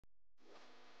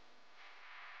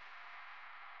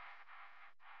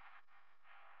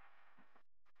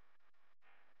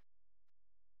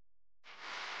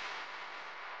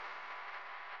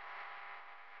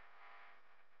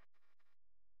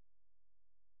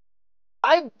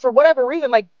for whatever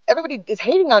reason, like everybody is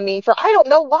hating on me for I don't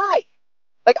know why.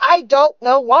 Like I don't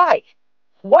know why.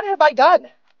 What have I done?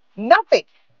 Nothing.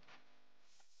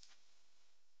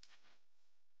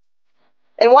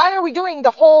 And why are we doing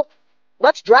the whole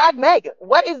let's drag Meg?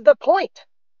 What is the point?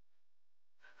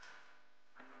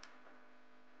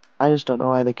 I just don't know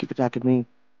why they keep attacking me.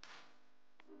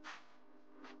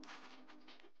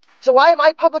 So why am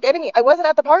I public enemy? I wasn't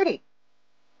at the party.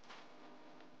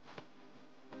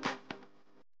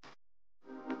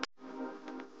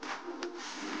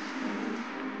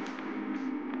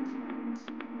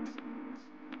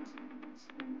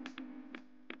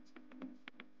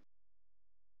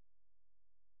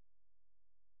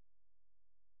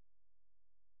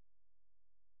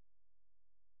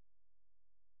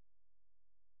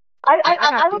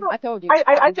 I don't know. I told you.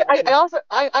 I also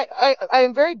I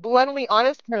am very bluntly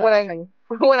honest when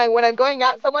when I'm going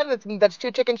at someone that's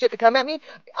too chicken shit to come at me.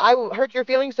 I will hurt your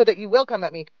feelings so that you will come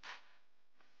at me.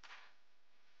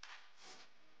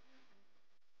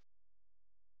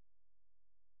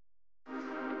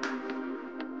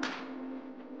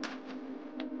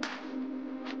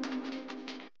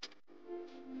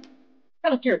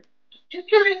 Kind of curious. Just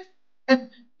curious. And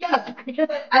yeah, because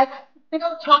they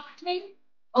don't talk to me.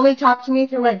 Only talk to me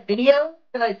through like video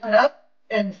that I put up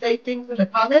and say things in the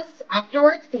comments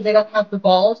afterwards because they don't have the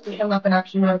balls to come up and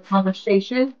actually have a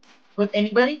conversation with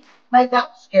anybody. Like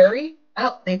that's scary. I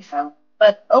don't think so.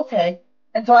 But okay.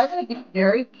 And so I'm gonna be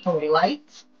very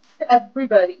polite to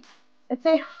everybody and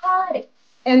say hi.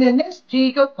 And then this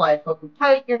G, go quiet, fucking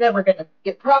tight. You're never gonna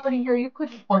get property here. You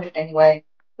couldn't afford it anyway.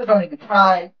 So don't even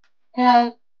try.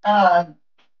 And um,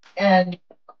 and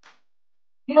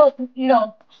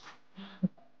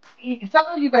some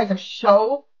of you guys are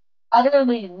so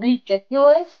utterly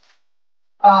ridiculous.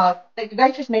 That you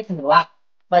guys just make me laugh.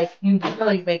 Like you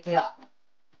really make me laugh.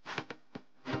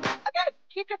 Again,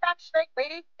 keep your facts straight,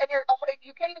 lady. And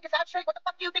you can't even get that straight. What the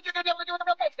fuck do you think you're gonna be able to do with a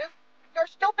real case, dude? You're a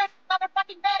stupid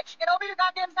motherfucking bitch. Get over your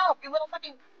goddamn self, you little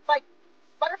fucking like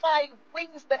butterfly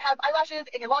wings that have eyelashes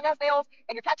and your long ass nails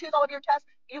and your tattoos all over your chest.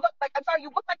 You look like I'm sorry, you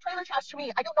look like trailer trash to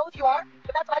me. I don't know if you are,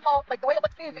 but that's what I call like the way it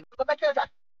looks to me. You look like trailer trash.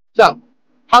 So,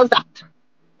 how's that,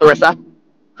 Larissa?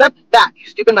 That, you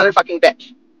stupid motherfucking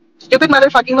bitch. Stupid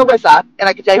motherfucking Larissa, and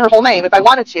I could say her whole name if I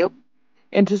wanted to.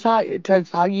 And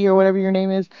Tasagi or whatever your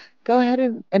name is, go ahead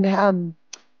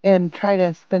and try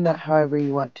to spin that however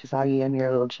you want, Tasagi, on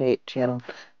your little channel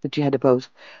that you had to post.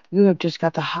 You have just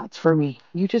got the hots for me.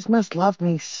 You just must love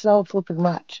me so flippin'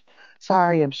 much.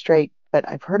 Sorry, I'm straight, but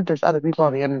I've heard there's other people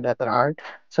on the internet that aren't,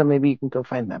 so maybe you can go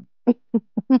find them.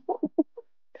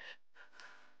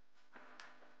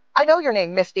 I know your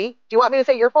name, Misty. Do you want me to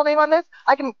say your full name on this?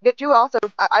 I can get you also.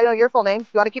 I know your full name.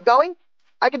 You want to keep going?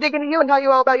 I can dig into you and tell you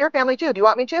all about your family too. Do you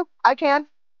want me to? I can.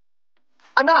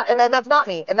 I'm not, and that's not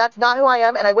me, and that's not who I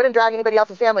am, and I wouldn't drag anybody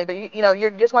else's family. But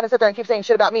you just want to sit there and keep saying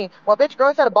shit about me. Well, bitch, grow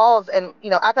a set of balls and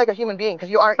act like a human being, because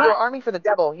you're arming for the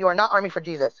devil. You are not arming for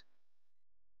Jesus.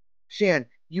 Shan,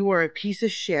 you are a piece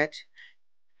of shit.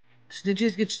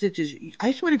 Snitches get stitches.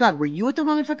 I swear to God, were you at the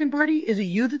motherfucking party? Is it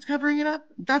you that's covering it up?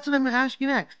 That's what I'm gonna ask you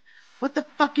next. What the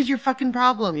fuck is your fucking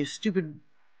problem, you stupid?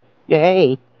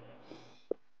 Yay.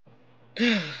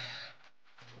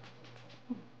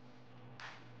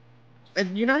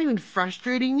 And you're not even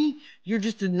frustrating me, you're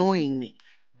just annoying me.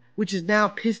 Which has now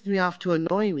pissed me off to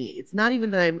annoy me. It's not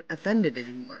even that I'm offended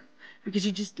anymore. Because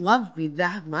you just love me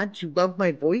that much. You love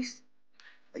my voice.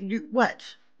 You what?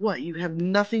 What? You have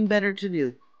nothing better to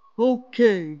do.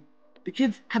 Okay. The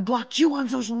kids have blocked you on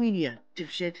social media,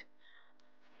 dipshit.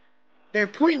 They're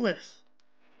pointless.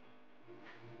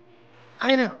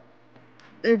 I know.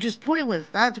 They're just pointless.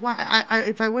 That's why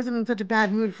if I wasn't in such a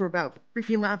bad mood for about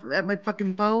freaking laugh at my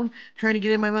fucking phone, trying to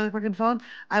get in my motherfucking phone,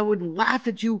 I would laugh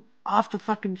at you off the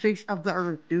fucking face of the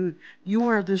earth, dude. You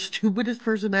are the stupidest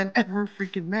person I've ever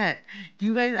freaking met.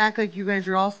 You guys act like you guys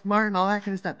are all smart and all that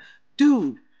kind of stuff.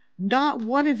 Dude, not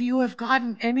one of you have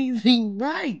gotten anything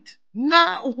right.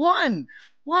 Not one.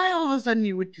 Why all of a sudden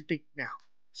you would think now?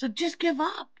 So just give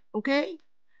up, okay?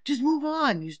 Just move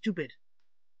on, you stupid.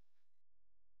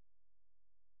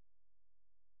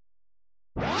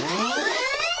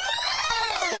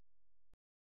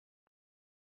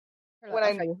 When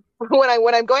I'm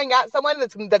when I'm going at someone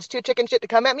that's too chicken shit to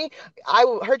come at me, I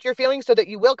will hurt your feelings so that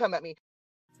you will come at me.